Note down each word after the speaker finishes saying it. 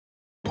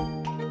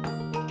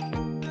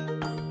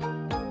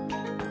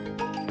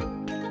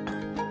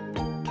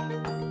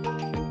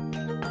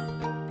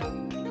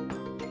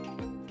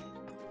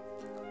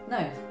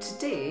Now,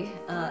 today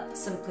at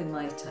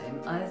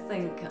Simplymytime, I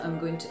think I'm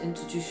going to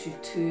introduce you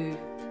to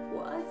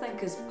what I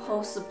think is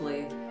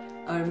possibly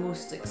our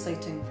most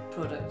exciting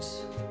product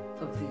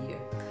of the year.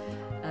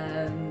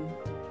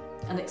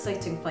 An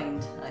exciting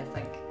find, I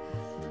think.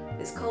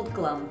 It's called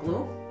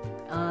Glamglow,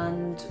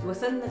 and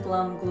within the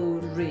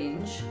Glamglow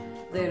range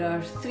there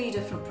are 3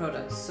 different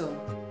products. So,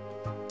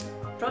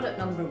 product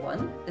number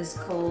 1 is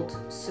called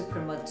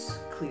Supermud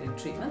Clearing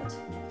Treatment.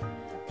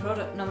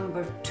 Product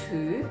number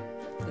 2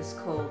 is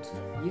called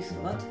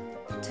Youthful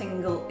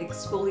Tingle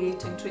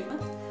Exfoliating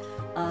Treatment,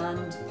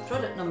 and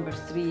product number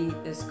 3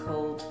 is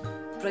called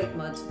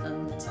Breakouts,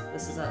 and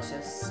this is actually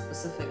a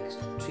specific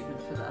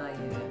treatment for the eye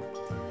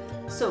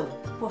area. So,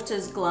 what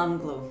is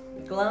Glamglow?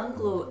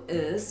 Glamglow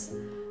is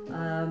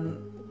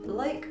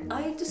like,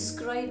 I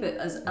describe it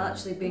as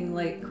actually being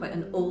like quite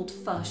an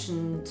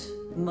old-fashioned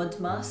mud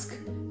mask,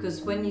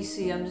 because when you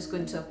see, I'm just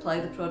going to apply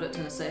the product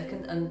in a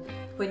second, and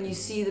when you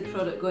see the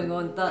product going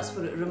on, that's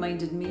what it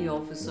reminded me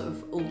of, as sort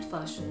of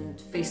old-fashioned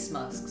face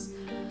masks.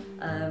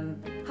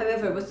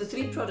 However, with the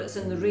 3 products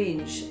in the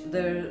range,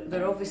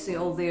 they're obviously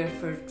all there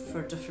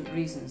for different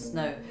reasons.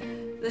 Now,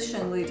 this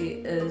young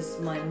lady is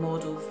my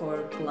model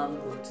for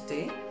Glamglow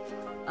today,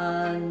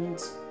 and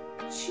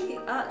she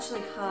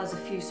actually has a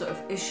few sort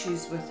of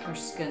issues with her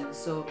skin.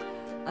 So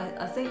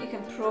I think you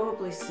can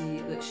probably see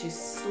that she's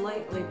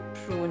slightly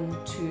prone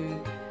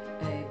to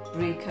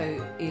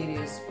breakout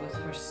areas with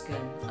her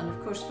skin, and of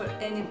course for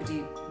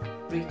anybody,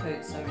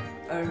 breakouts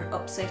are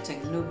upsetting.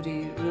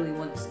 Nobody really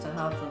wants to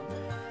have them,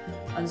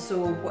 and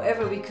so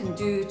whatever we can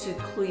do to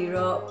clear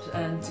up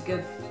and to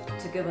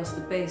give us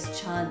the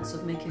best chance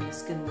of making the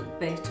skin look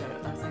better,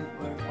 I think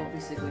we're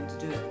obviously going to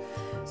do it.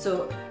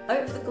 So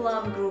out of the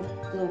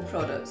Glamglow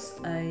products,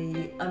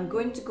 I'm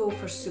going to go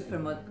for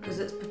Supermud because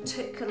it's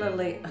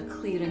particularly a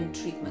clearing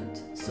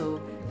treatment.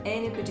 So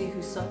anybody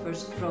who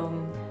suffers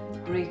from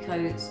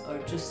breakouts or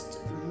just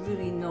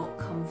really not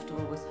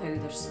comfortable with how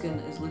their skin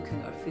is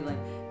looking or feeling,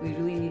 we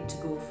really need to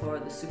go for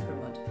the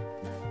Supermud.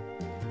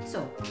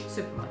 So,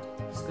 Supermud.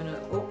 Just going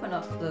to open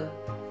up the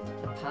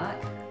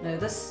pack. Now,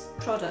 this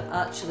product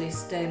actually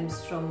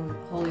stems from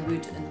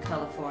Hollywood in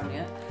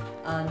California,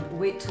 and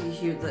wait till you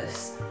hear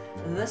this.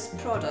 This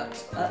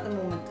product at the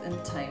moment in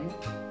time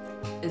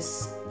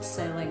is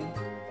selling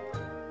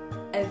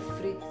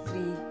every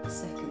 3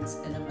 seconds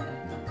in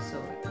America.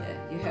 So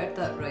yeah, you heard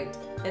that right.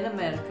 In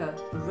America,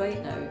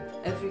 right now,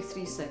 every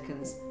 3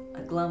 seconds,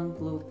 a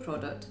Glamglow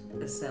product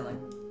is selling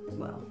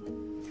well.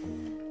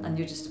 And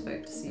you're just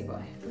about to see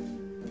why.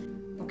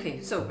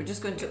 Okay, so we're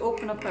just going to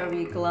open up our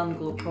wee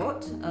Glamglow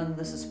pot, and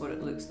this is what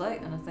it looks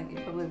like, and I think you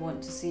probably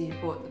want to see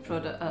what the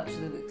product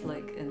actually looks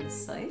like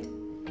inside.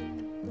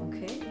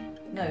 Okay,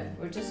 now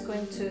we're just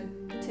going to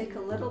take a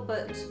little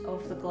bit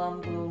of the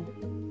Glamglow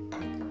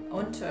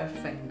onto our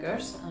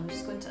fingers. I'm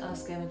just going to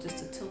ask Emma just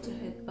to tilt her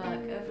head back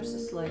ever so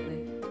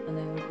slightly, and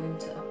then we're going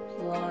to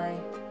apply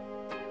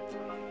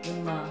the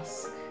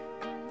mask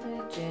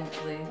very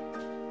gently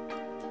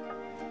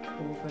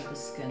over the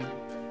skin.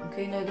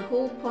 Okay, now the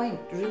whole point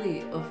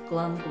really of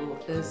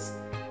Glamglow is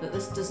that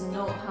this does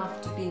not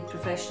have to be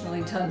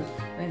professionally done.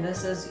 I mean,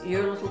 this is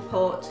your little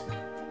pot,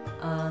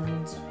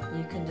 and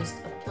you can just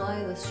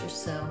apply this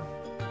yourself,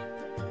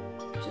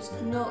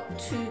 just not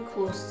too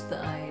close to the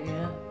eye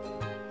area,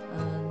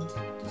 and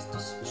just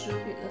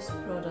distribute this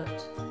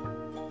product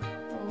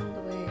all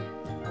the way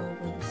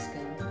over the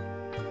skin.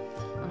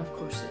 And of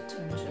course it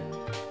turns a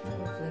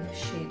lovely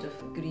shade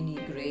of greeny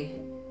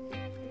grey.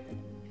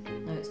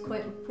 Now, it's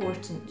quite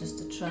important just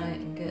to try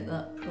and get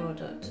that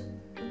product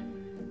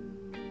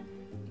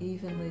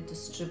evenly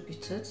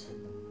distributed.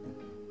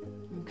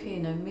 Okay,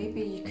 now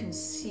maybe you can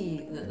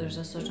see that there's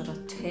a sort of a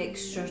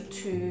texture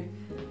to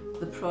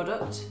the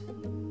product,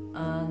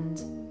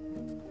 and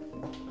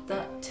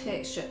that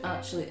texture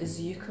actually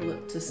is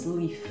eucalyptus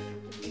leaf.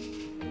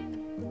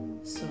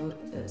 So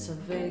it's a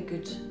very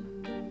good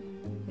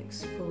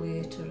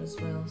exfoliator as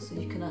well. So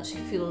you can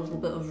actually feel a little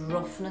bit of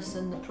roughness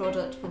in the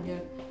product when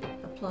you're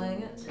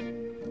applying it.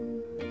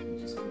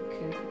 Just be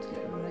careful to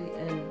get right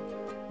in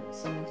at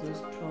some of those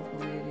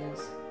problem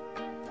areas.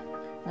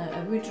 Now,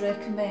 I would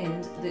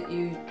recommend that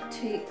you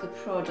take the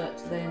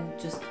product then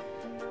just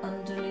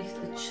underneath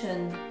the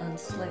chin and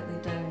slightly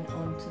down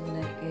onto the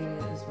neck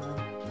area as well.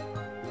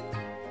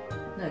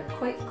 Now,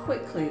 quite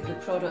quickly the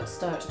product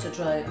starts to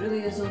dry. It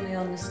really is only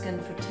on the skin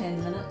for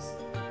 10 minutes,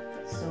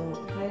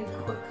 so very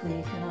quickly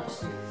you can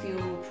actually feel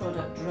the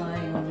product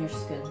drying on your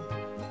skin.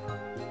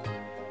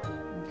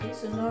 Okay,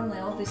 so normally,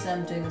 obviously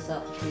I'm doing this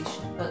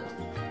application, but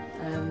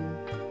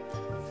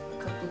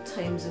a couple of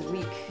times a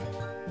week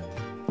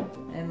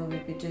Emma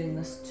would be doing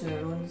this to her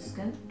own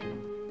skin.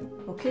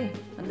 Okay,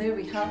 and there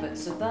we have it.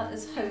 So that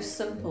is how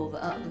simple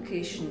the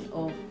application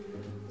of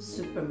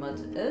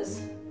Supermud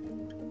is.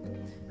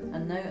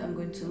 And now I'm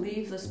going to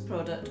leave this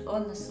product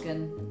on the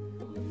skin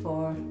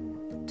for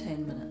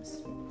 10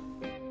 minutes.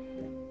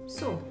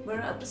 So we're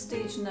at the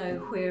stage now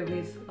where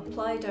we've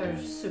applied our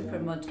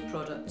Supermud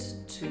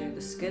product to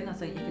the skin. I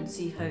think you can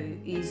see how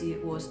easy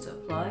it was to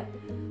apply,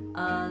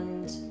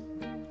 and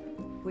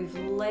we've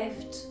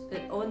left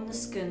it on the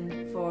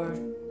skin for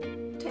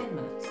 10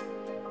 minutes.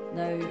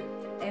 Now,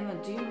 Emma,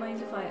 do you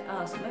mind if I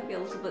ask, it might be a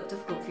little bit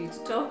difficult for you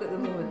to talk at the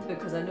moment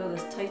because I know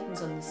this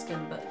tightens on the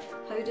skin, but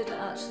how did it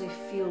actually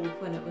feel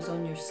when it was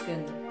on your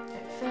skin?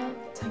 It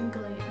felt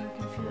tingly and I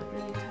can feel it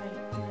really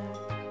tight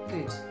now.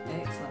 Good,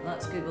 excellent,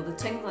 that's good. Well, the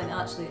tingling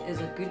actually is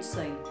a good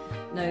sign.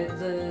 Now,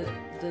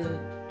 the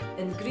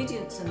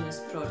ingredients in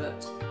this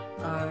product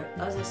are,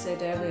 as I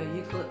said earlier,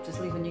 eucalyptus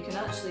leaf, and you can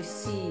actually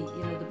see,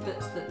 you know, the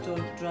bits that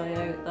don't dry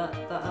out,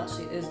 that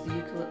actually is the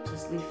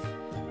eucalyptus leaf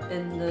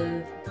in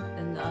the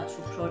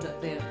actual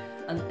product there,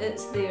 and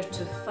it's there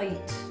to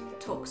fight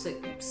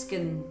toxic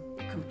skin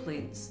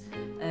complaints.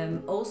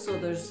 Also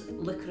there's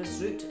licorice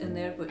root in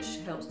there, which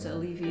helps to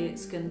alleviate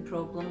skin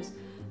problems,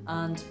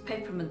 and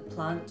peppermint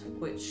plant,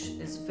 which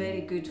is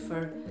very good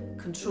for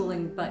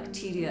controlling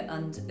bacteria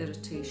and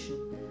irritation.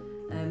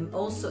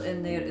 Also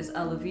in there is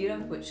aloe vera,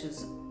 which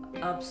is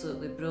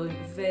absolutely brilliant,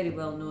 very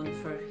well known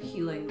for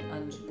healing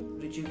and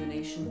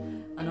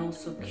rejuvenation, and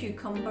also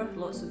cucumber,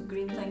 lots of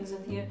green things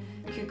in here,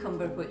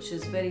 cucumber, which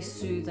is very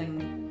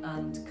soothing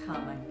and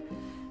calming.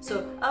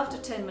 So after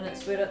 10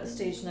 minutes we're at the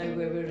stage now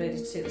where we're ready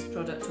to take this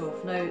product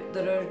off. Now,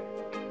 there are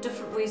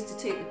different ways to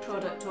take the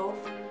product off.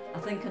 I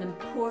think an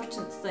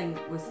important thing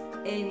with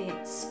any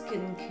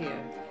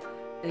skincare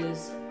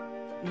is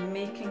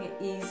making it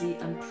easy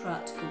and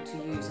practical to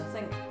use. I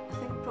think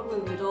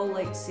probably we'd all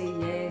like to say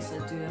yes,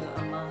 I do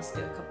a mask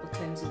a couple of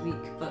times a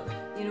week, but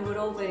you know, we're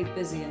all very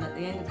busy, and at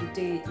the end of the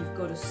day you've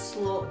got to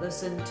slot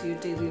this into your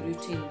daily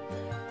routine.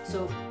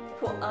 So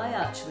what I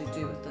actually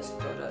do with this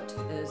product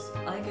is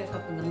I get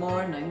up in the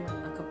morning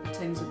a couple of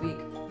times a week,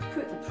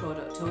 put the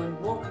product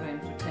on, walk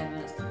around for 10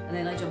 minutes, and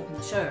then I jump in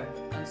the shower.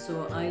 And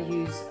so I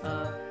use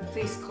a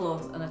face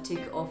cloth and I take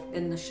it off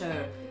in the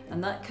shower.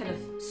 And that kind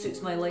of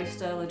suits my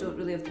lifestyle. I don't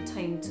really have the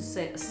time to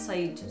set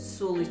aside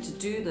solely to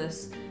do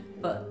this,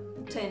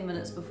 but 10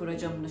 minutes before I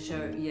jump in the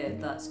shower, yeah,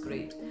 that's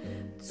great.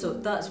 So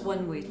that's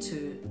one way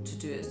to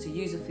do it, is to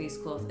use a face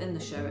cloth in the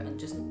shower and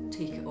just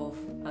take it off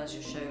as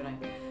you're showering.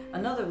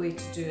 Another way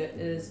to do it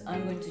is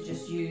I'm going to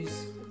just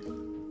use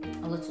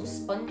a little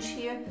sponge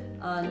here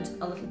and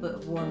a little bit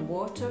of warm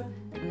water,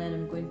 and then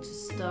I'm going to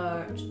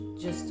start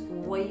just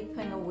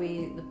wiping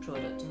away the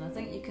product. And I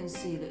think you can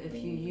see that if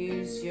you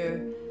use your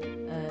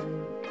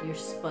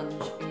sponge,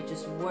 you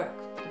just work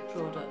the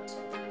product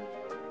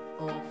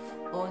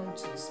off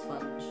onto the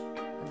sponge,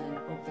 and then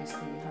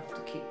obviously you have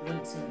to keep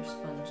rinsing your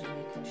sponge and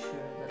making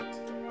sure that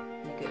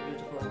you get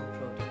rid of all the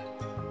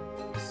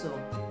product. So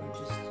we're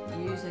just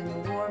using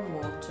the warm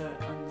water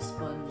and the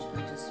sponge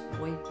and just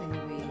wiping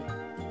away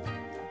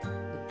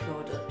the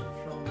product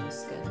from the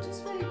skin,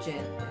 just very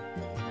gently.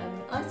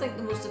 I think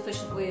the most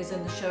efficient way is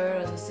in the shower.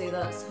 As I say,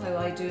 that's how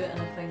I do it,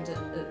 and I find it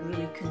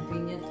really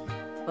convenient,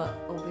 but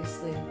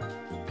obviously it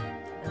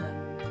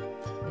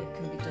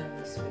can be done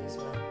this way as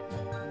well,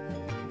 and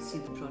then you can see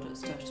the product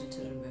starting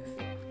to remove.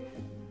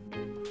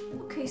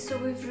 Okay, so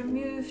we've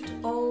removed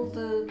all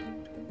the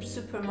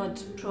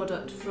Supermud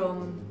product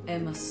from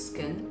Emma's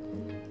skin,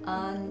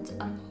 and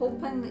I'm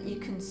hoping that you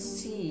can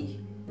see,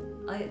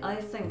 I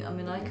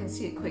can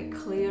see it quite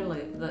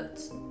clearly that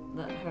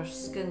her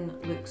skin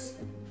looks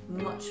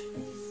much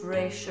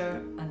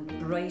fresher and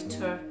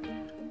brighter,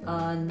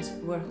 and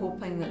we're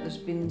hoping that there's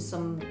been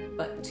some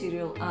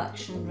bacterial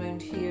action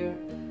around here,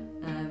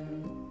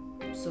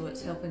 so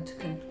it's helping to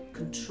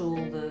control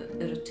the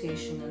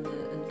irritation and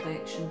the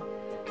infection.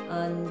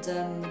 And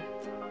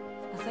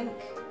I think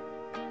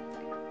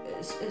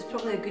it's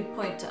probably a good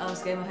point to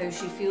ask Emma how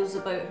she feels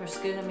about her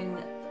skin. I mean,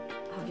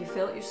 have you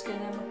felt your skin,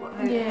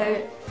 Emma?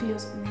 It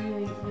feels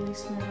really, really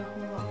smooth, a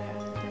whole lot better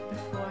than it did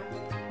before.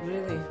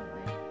 Really?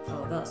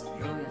 Oh, that's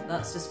brilliant.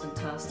 That's just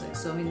fantastic.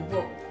 So, I mean,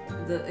 what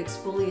the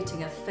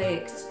exfoliating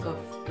effect of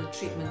the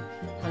treatment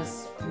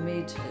has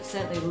made, it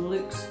certainly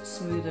looks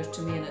smoother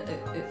to me, and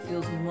it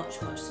feels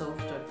much, much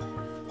softer.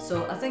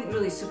 So I think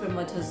really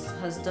Supermud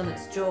has done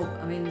its job.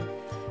 I mean,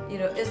 you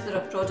know, is there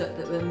a product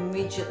that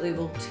immediately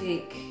will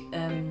take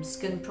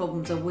skin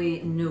problems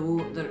away?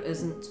 No, there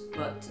isn't.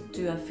 But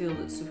do I feel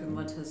that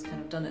Supermud has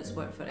kind of done its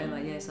work for Emma?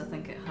 Yes, I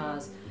think it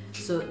has.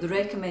 So the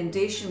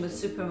recommendation with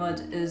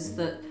Supermud is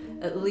that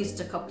at least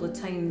a couple of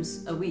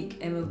times a week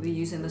Emma will be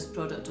using this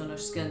product on her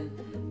skin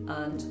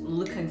and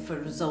looking for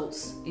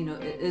results. You know,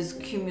 it is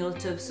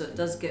cumulative, so it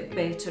does get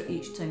better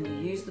each time you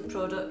use the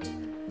product.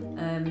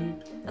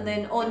 And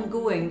then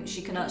ongoing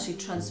she can actually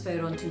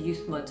transfer onto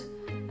Youthmud,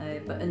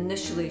 but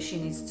initially she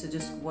needs to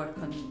just work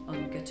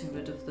on getting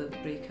rid of the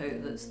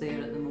breakout that's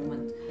there at the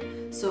moment.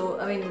 So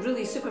I mean,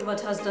 really Supermud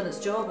has done its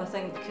job. I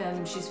think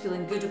she's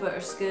feeling good about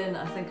her skin.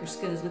 I think her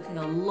skin is looking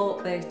a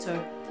lot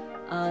better,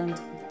 and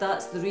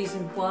that's the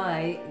reason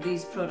why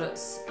these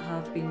products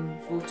have been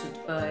voted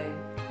by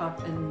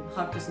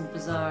Harper's &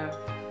 Bazaar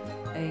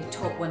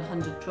top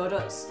 100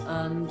 products,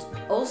 and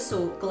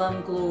also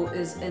Glamglow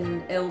is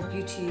in Elle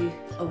Beauty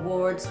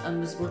Awards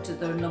and was voted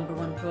their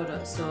 #1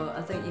 product. So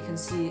I think you can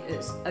see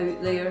it's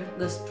out there,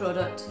 this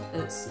product.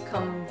 It's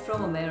come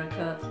from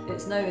America,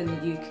 it's now in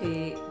the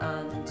UK,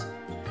 and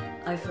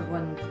I for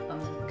one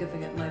am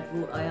giving it my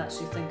vote. I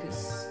actually think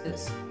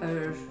it's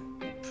our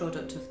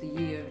product of the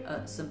year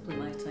at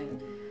Simplymytime.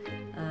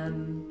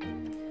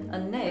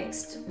 And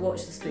next,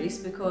 watch the space,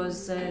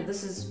 because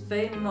this is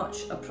very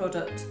much a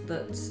product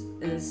that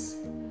is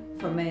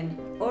for men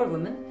or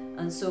women,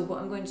 and so what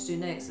I'm going to do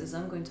next is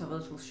I'm going to have a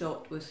little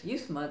shot with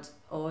Youth Mud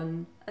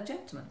on a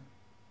gentleman.